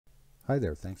Hi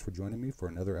there, thanks for joining me for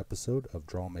another episode of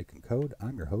Draw, Make, and Code.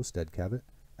 I'm your host, Ed Cavett,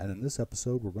 and in this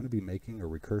episode we're going to be making a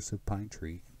recursive pine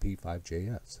tree in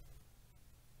p5.js.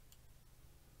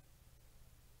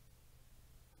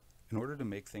 In order to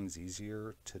make things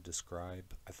easier to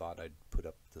describe, I thought I'd put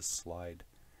up this slide.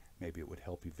 Maybe it would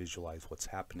help you visualize what's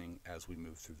happening as we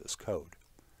move through this code.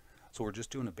 So we're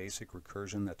just doing a basic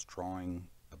recursion that's drawing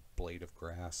a blade of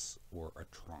grass or a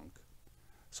trunk.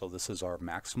 So this is our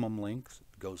maximum length,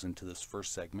 goes into this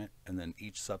first segment, and then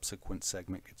each subsequent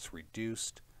segment gets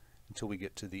reduced until we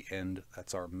get to the end.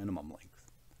 That's our minimum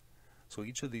length. So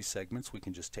each of these segments, we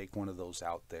can just take one of those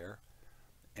out there,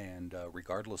 and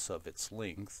regardless of its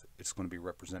length, it's going to be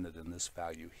represented in this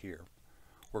value here.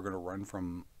 We're going to run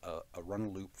from run a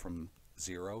loop from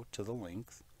 0 to the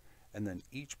length, and then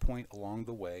each point along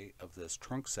the way of this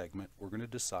trunk segment, we're going to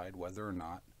decide whether or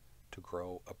not to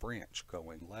grow a branch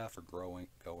going left or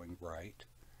going right,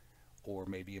 or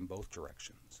maybe in both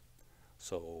directions.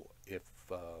 So if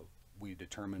we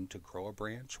determine to grow a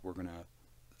branch, we're going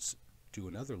to do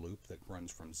another loop that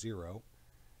runs from 0,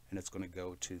 and it's going to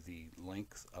go to the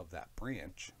length of that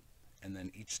branch, and then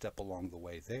each step along the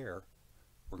way there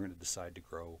we're going to decide to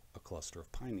grow a cluster of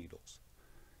pine needles.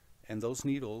 And those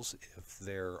needles, if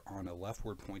they're on a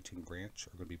leftward pointing branch,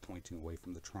 are going to be pointing away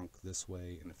from the trunk this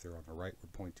way, and if they're on a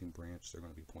rightward pointing branch, they're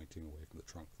going to be pointing away from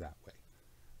the trunk that way.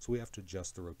 So we have to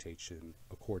adjust the rotation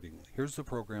accordingly. Here's the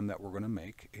program that we're going to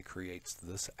make. It creates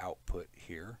this output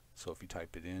here. So if you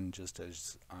type it in just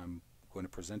as I'm going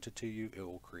to present it to you, it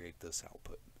will create this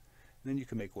output. And then you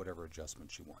can make whatever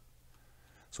adjustments you want.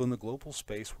 So in the global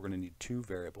space, we're going to need two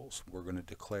variables. We're going to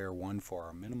declare one for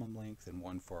our minimum length and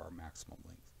one for our maximum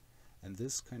length. And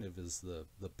this kind of is the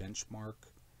benchmark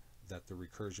that the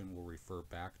recursion will refer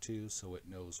back to, so it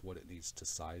knows what it needs to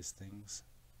size things.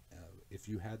 If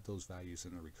you had those values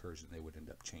in the recursion, they would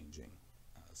end up changing.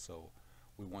 So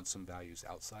we want some values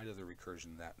outside of the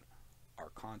recursion that are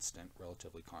constant,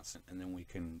 relatively constant, and then we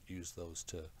can use those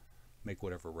to make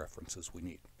whatever references we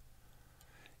need.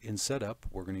 In setup,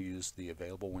 we're going to use the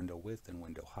available window width and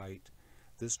window height.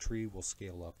 This tree will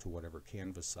scale up to whatever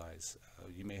canvas size.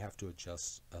 You may have to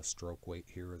adjust a stroke weight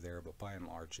here or there, but by and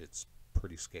large it's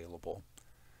pretty scalable.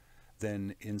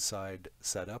 Then inside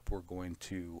setup, we're going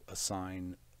to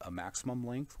assign a maximum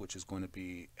length, which is going to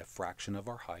be a fraction of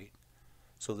our height.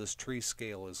 So this tree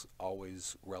scale is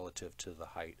always relative to the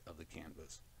height of the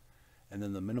canvas. And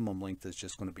then the minimum length is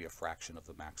just going to be a fraction of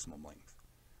the maximum length.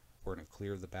 We're going to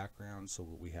clear the background so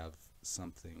that we have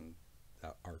something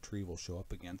that our tree will show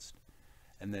up against.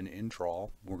 And then in draw,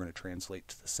 we're going to translate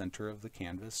to the center of the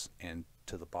canvas and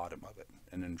to the bottom of it,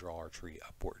 and then draw our tree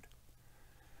upward.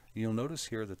 You'll notice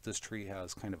here that this tree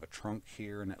has kind of a trunk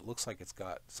here, and it looks like it's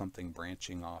got something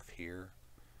branching off here.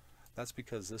 That's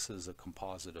because this is a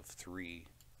composite of 3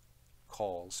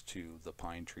 calls to the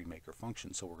pine tree maker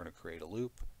function. So we're going to create a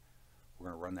loop, we're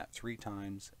going to run that 3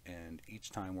 times, and each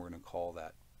time we're going to call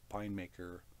that pine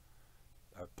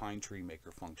tree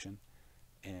maker function.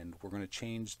 And we're going to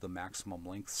change the maximum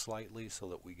length slightly so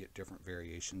that we get different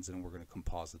variations, and we're going to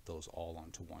composite those all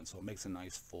onto one. So it makes a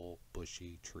nice full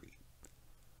bushy tree.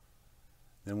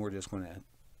 Then we're just going to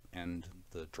end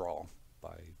the draw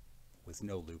with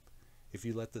no loop. If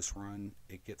you let this run,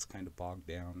 it gets kind of bogged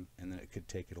down, and then it could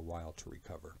take it a while to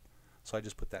recover. So I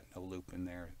just put that no loop in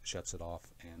there, shuts it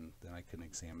off, and then I can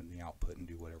examine the output and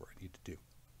do whatever I need to do.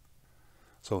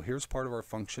 So here's part of our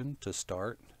function to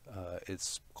start.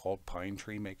 It's called Pine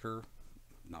Tree Maker,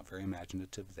 not very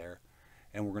imaginative there,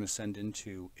 and we're going to send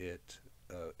into it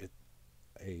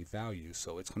a value,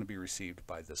 so it's going to be received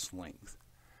by this length.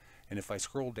 And if I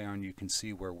scroll down, you can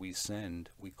see where we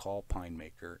call Pine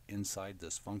Maker inside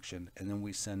this function, and then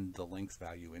we send the length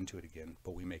value into it again,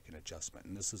 but we make an adjustment,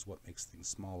 and this is what makes things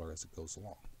smaller as it goes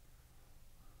along.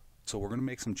 So we're going to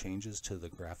make some changes to the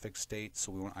graphic state,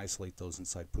 so we want to isolate those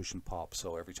inside push and pop,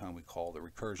 so every time we call the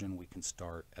recursion we can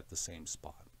start at the same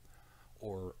spot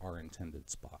or our intended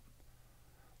spot.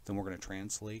 Then we're going to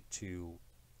translate to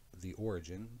the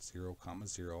origin 0,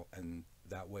 0, and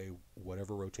that way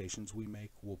whatever rotations we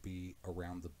make will be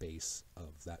around the base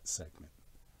of that segment.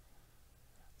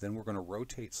 Then we're going to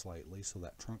rotate slightly so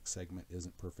that trunk segment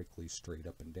isn't perfectly straight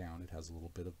up and down, it has a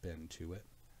little bit of bend to it.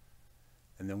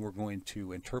 And then we're going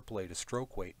to interpolate a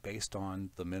stroke weight based on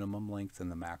the minimum length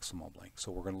and the maximum length.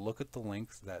 So we're going to look at the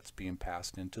length that's being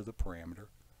passed into the parameter.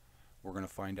 We're going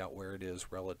to find out where it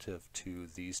is relative to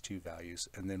these 2 values,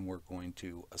 and then we're going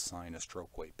to assign a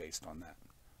stroke weight based on that.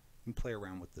 You can play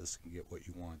around with this and get what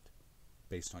you want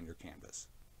based on your canvas.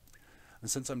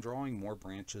 And since I'm drawing more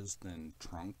branches than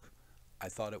trunk, I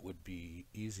thought it would be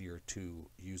easier to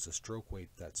use a stroke weight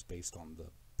that's based on the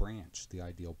branch, the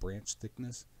ideal branch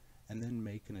thickness, and then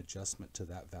make an adjustment to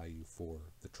that value for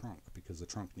the trunk, because the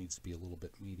trunk needs to be a little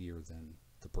bit meatier than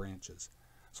the branches.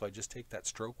 So I just take that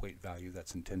stroke weight value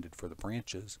that's intended for the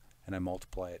branches and I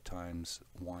multiply it times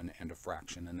 1 and a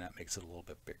fraction, and that makes it a little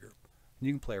bit bigger. And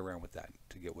you can play around with that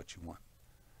to get what you want.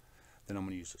 Then I'm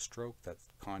going to use a stroke, that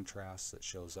contrast that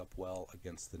shows up well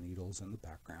against the needles in the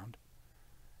background.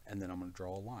 And then I'm going to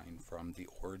draw a line from the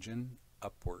origin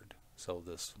upward. So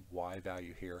this Y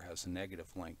value here has a negative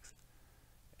length,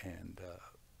 and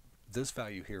this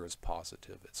value here is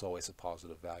positive. It's always a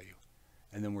positive value.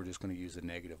 And then we're just going to use a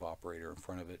negative operator in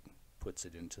front of it, puts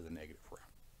it into the negative round.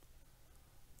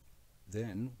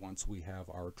 Then once we have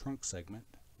our trunk segment,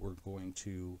 we're going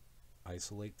to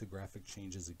isolate the graphic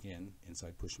changes again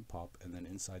inside push and pop, and then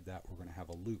inside that we're going to have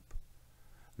a loop.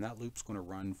 And that loop's going to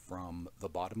run from the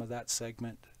bottom of that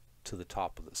segment to the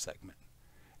top of the segment.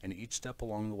 And each step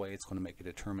along the way it's going to make a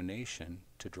determination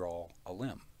to draw a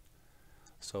limb.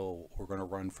 So we're going to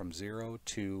run from 0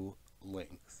 to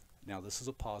length. Now this is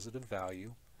a positive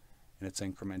value and it's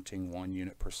incrementing 1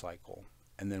 unit per cycle.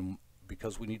 And then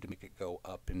because we need to make it go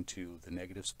up into the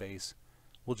negative space,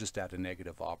 we'll just add a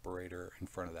negative operator in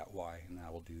front of that Y, and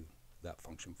that will do that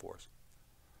function for us.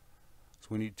 So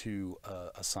we need to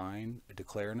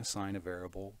declare and assign a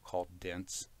variable called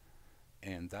dense,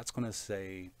 and that's going to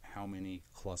say how many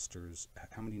clusters,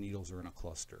 how many needles are in a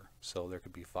cluster. So there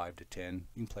could be 5 to 10.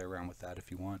 You can play around with that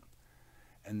if you want.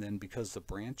 And then because the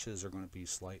branches are going to be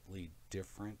slightly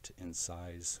different in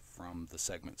size from the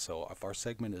segment. So if our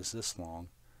segment is this long,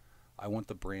 I want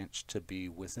the branch to be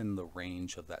within the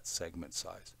range of that segment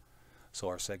size. So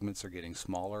our segments are getting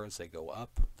smaller as they go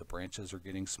up. The branches are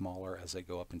getting smaller as they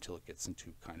go up until it gets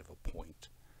into kind of a point.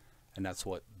 And that's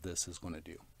what this is going to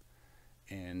do.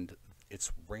 And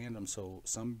it's random, so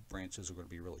some branches are going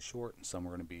to be really short and some are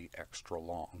going to be extra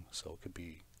long. So it could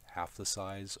be half the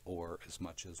size or as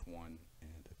much as 1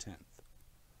 1/10.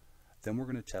 Then we're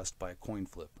going to test by a coin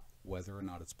flip whether or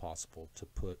not it's possible to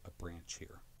put a branch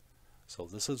here. So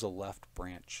this is a left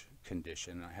branch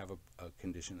condition, and I have a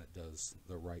condition that does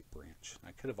the right branch.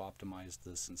 I could have optimized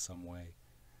this in some way,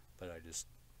 but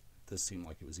this seemed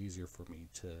like it was easier for me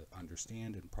to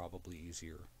understand and probably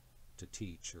easier to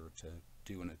teach or to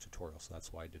do in a tutorial, so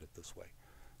that's why I did it this way.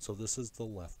 So this is the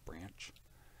left branch,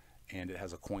 and it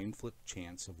has a coin flip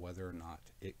chance of whether or not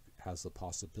it has the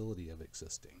possibility of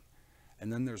existing.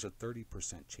 And then there's a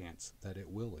 30% chance that it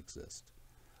will exist.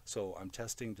 So I'm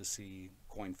testing to see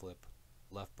coin flip,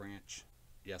 left branch,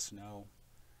 yes, no,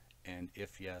 and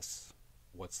if yes,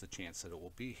 what's the chance that it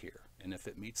will be here? And if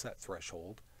it meets that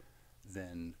threshold,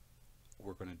 then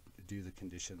we're going to do the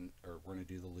condition, or we're going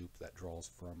to do the loop that draws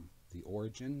from the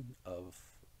origin of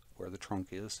where the trunk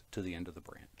is to the end of the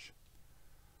branch.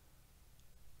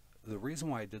 The reason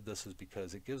why I did this is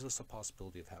because it gives us a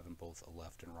possibility of having both a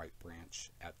left and right branch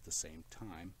at the same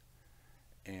time,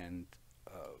 and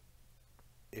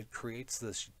it creates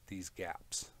these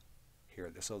gaps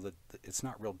here, so that it's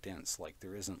not real dense, like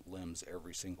there isn't limbs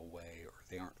every single way, or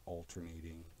they aren't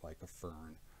alternating like a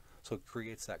fern. So it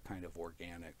creates that kind of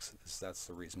organics. That's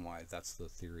the reason why, that's the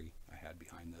theory I had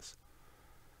behind this.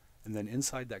 And then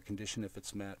inside that condition, if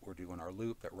it's met, we're doing our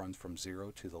loop that runs from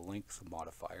 0 to the length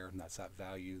modifier, and that's that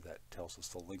value that tells us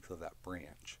the length of that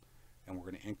branch. And we're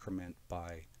going to increment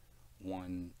by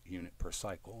 1 unit per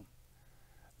cycle.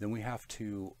 Then we have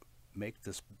to make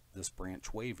this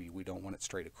branch wavy. We don't want it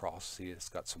straight across. See, it's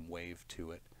got some wave to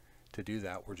it. To do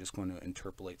that, we're just going to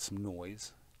interpolate some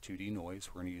noise, 2D noise.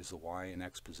 We're going to use the Y and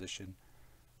X position,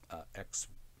 X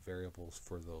variables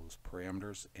for those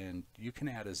parameters, and you can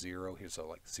add a 0 here, so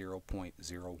like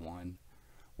 0.01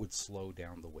 would slow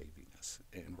down the waviness,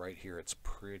 and right here it's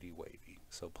pretty wavy.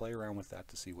 So play around with that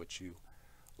to see what you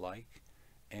like.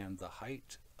 And the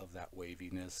height of that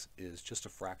waviness is just a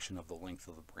fraction of the length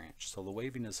of the branch, so the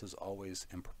waviness is always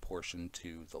in proportion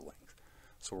to the length.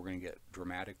 So we're going to get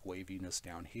dramatic waviness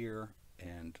down here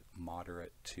and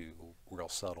moderate to real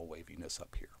subtle waviness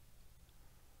up here.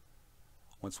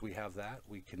 Once we have that,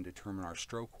 we can determine our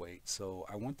stroke weight. So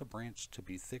I want the branch to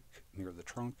be thick near the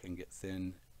trunk and get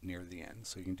thin near the end.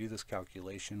 So you can do this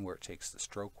calculation where it takes the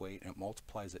stroke weight and it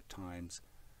multiplies it times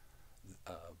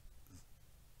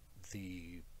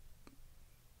the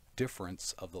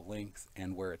difference of the length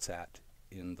and where it's at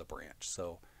in the branch.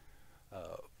 So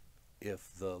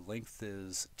if the length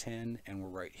is 10 and we're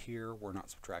right here, we're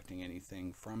not subtracting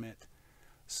anything from it,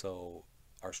 so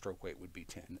our stroke weight would be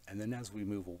 10. And then as we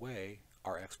move away,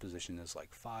 our X position is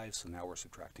like 5, so now we're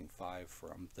subtracting 5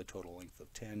 from the total length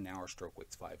of 10. Now our stroke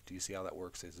weight's 5. Do you see how that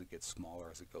works as it gets smaller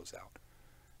as it goes out?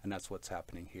 And that's what's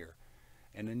happening here.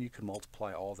 And then you can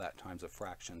multiply all that times a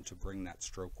fraction to bring that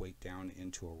stroke weight down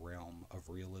into a realm of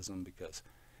realism, because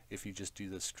if you just do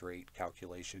this straight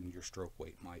calculation, your stroke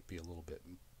weight might be a little bit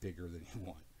bigger than you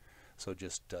want. So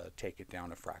just take it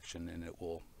down a fraction and it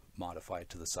will modify it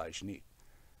to the size you need.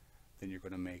 Then you're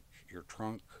going to make your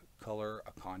trunk color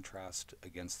a contrast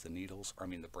against the needles, or I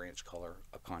mean the branch color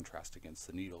a contrast against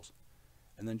the needles.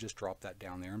 And then just drop that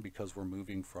down there, and because we're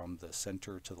moving from the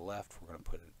center to the left, we're going to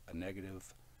put a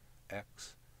negative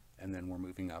X, and then we're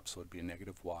moving up, so it'd be a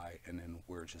negative Y, and then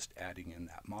we're just adding in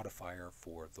that modifier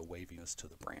for the waviness to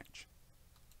the branch.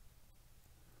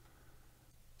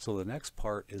 So the next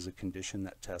part is a condition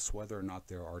that tests whether or not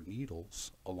there are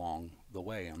needles along the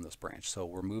way on this branch. So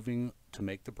we're moving to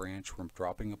make the branch, we're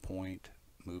dropping a point,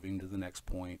 moving to the next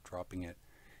point, dropping it.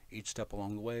 Each step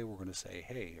along the way, we're going to say,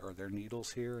 hey, are there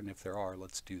needles here? And if there are,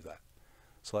 let's do that.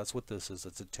 So that's what this is.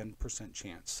 It's a 10%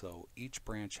 chance. So each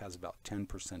branch has about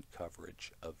 10%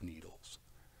 coverage of needles.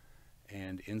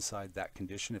 And inside that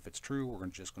condition, if it's true, we're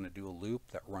just going to do a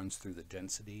loop that runs through the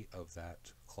density of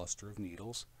that cluster of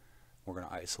needles. We're going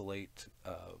to isolate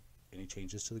any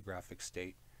changes to the graphic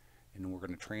state, and we're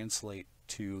going to translate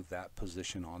to that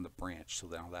position on the branch. So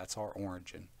now that's our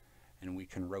origin, and we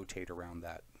can rotate around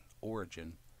that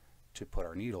origin to put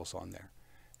our needles on there.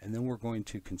 And then we're going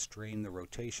to constrain the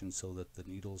rotation so that the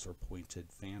needles are pointed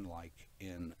fan-like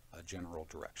in a general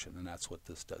direction, and that's what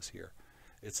this does here.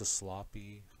 It's a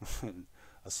sloppy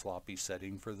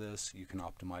setting for this. You can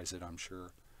optimize it, I'm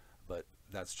sure, but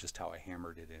that's just how I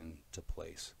hammered it into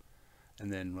place.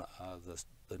 And then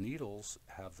the needles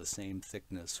have the same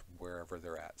thickness wherever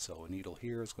they're at. So a needle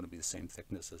here is going to be the same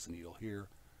thickness as a needle here.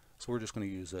 So we're just going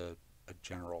to use a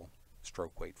general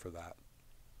stroke weight for that.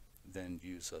 Then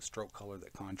use a stroke color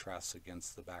that contrasts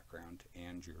against the background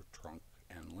and your trunk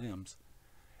and limbs.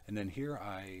 And then here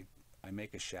I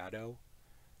make a shadow,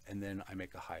 and then I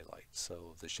make a highlight.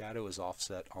 So the shadow is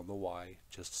offset on the Y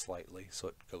just slightly, so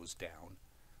it goes down.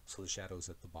 So the shadow is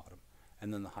at the bottom.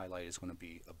 And then the highlight is going to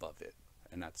be above it.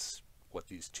 And that's what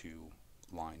these two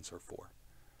lines are for.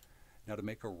 Now to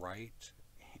make a right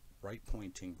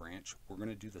pointing branch, we're going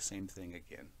to do the same thing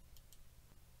again.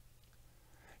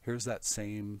 Here's that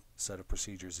same set of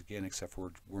procedures again, except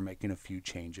for we're making a few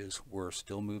changes. We're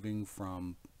still moving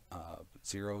from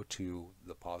 0 to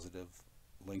the positive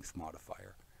length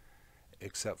modifier,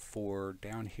 except for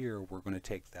down here we're going to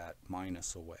take that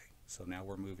minus away. So now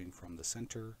we're moving from the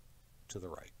center to the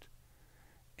right.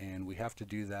 And we have to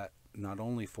do that not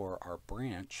only for our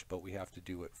branch, but we have to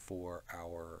do it for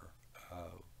our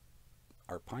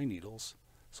pine needles.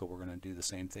 So we're going to do the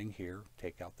same thing here,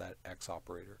 take out that X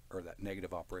operator, or that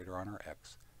negative operator on our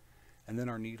X. And then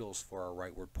our needles for our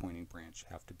rightward pointing branch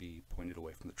have to be pointed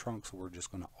away from the trunk, so we're just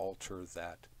going to alter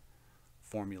that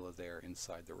formula there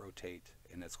inside the rotate,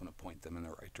 and it's going to point them in the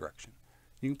right direction.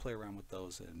 You can play around with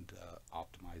those and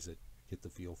optimize it, get the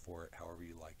feel for it however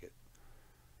you like it.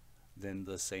 Then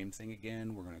the same thing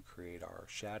again, we're going to create our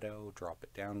shadow, drop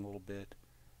it down a little bit,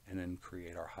 and then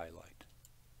create our highlight.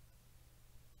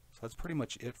 So that's pretty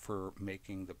much it for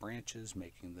making the branches,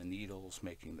 making the needles,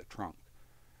 making the trunk.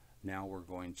 Now we're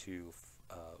going to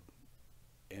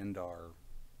end our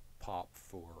pop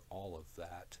for all of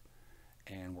that,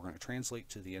 and we're going to translate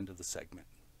to the end of the segment.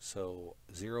 So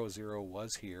 0, 0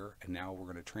 was here, and now we're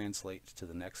going to translate to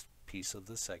the next piece of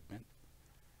the segment.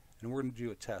 And we're going to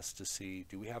do a test to see,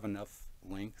 do we have enough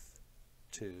length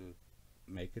to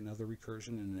make another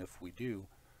recursion? And if we do,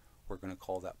 we're going to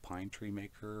call that pine tree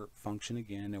maker function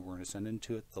again, and we're going to send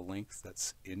into it the length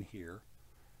that's in here,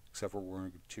 except for we're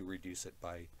going to reduce it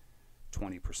by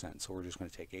 20%. So we're just going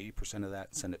to take 80% of that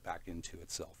and send it back into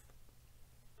itself.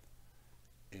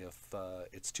 If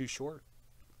it's too short,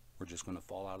 we're just going to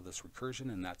fall out of this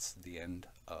recursion, and that's the end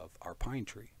of our pine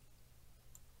tree.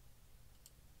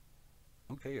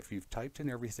 Okay, if you've typed in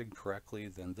everything correctly,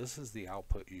 then this is the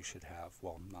output you should have.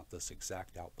 Well, not this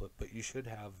exact output, but you should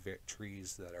have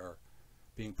trees that are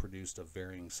being produced of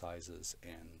varying sizes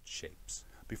and shapes.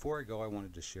 Before I go, I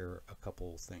wanted to share a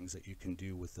couple things that you can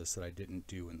do with this that I didn't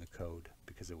do in the code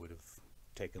because it would have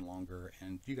taken longer,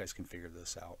 and you guys can figure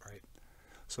this out, right?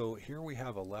 So here we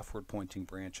have a leftward pointing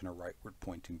branch and a rightward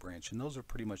pointing branch, and those are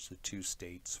pretty much the two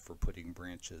states for putting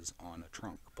branches on a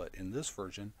trunk. But in this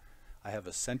version, I have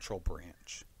a central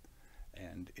branch,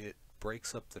 and it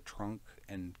breaks up the trunk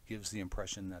and gives the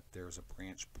impression that there's a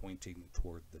branch pointing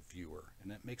toward the viewer,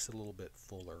 and it makes it a little bit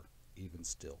fuller even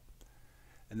still.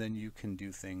 And then you can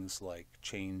do things like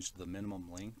change the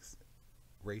minimum length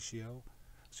ratio,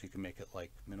 so you can make it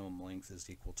like minimum length is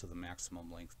equal to the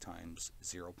maximum length times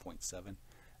 0.7,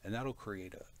 and that'll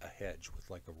create a hedge with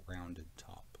like a rounded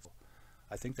top.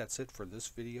 I think that's it for this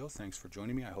video. Thanks for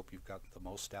joining me. I hope you've gotten the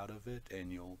most out of it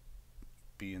and you'll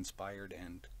be inspired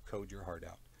and code your heart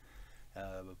out.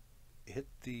 Hit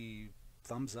the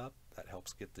thumbs up, that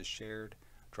helps get this shared.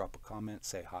 Drop a comment,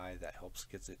 say hi, that helps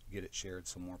get it shared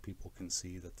so more people can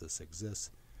see that this exists,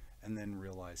 and then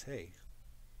realize, hey,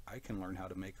 I can learn how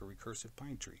to make a recursive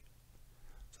pine tree.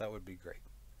 So that would be great.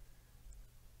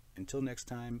 Until next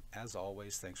time, as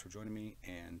always, thanks for joining me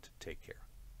and take care.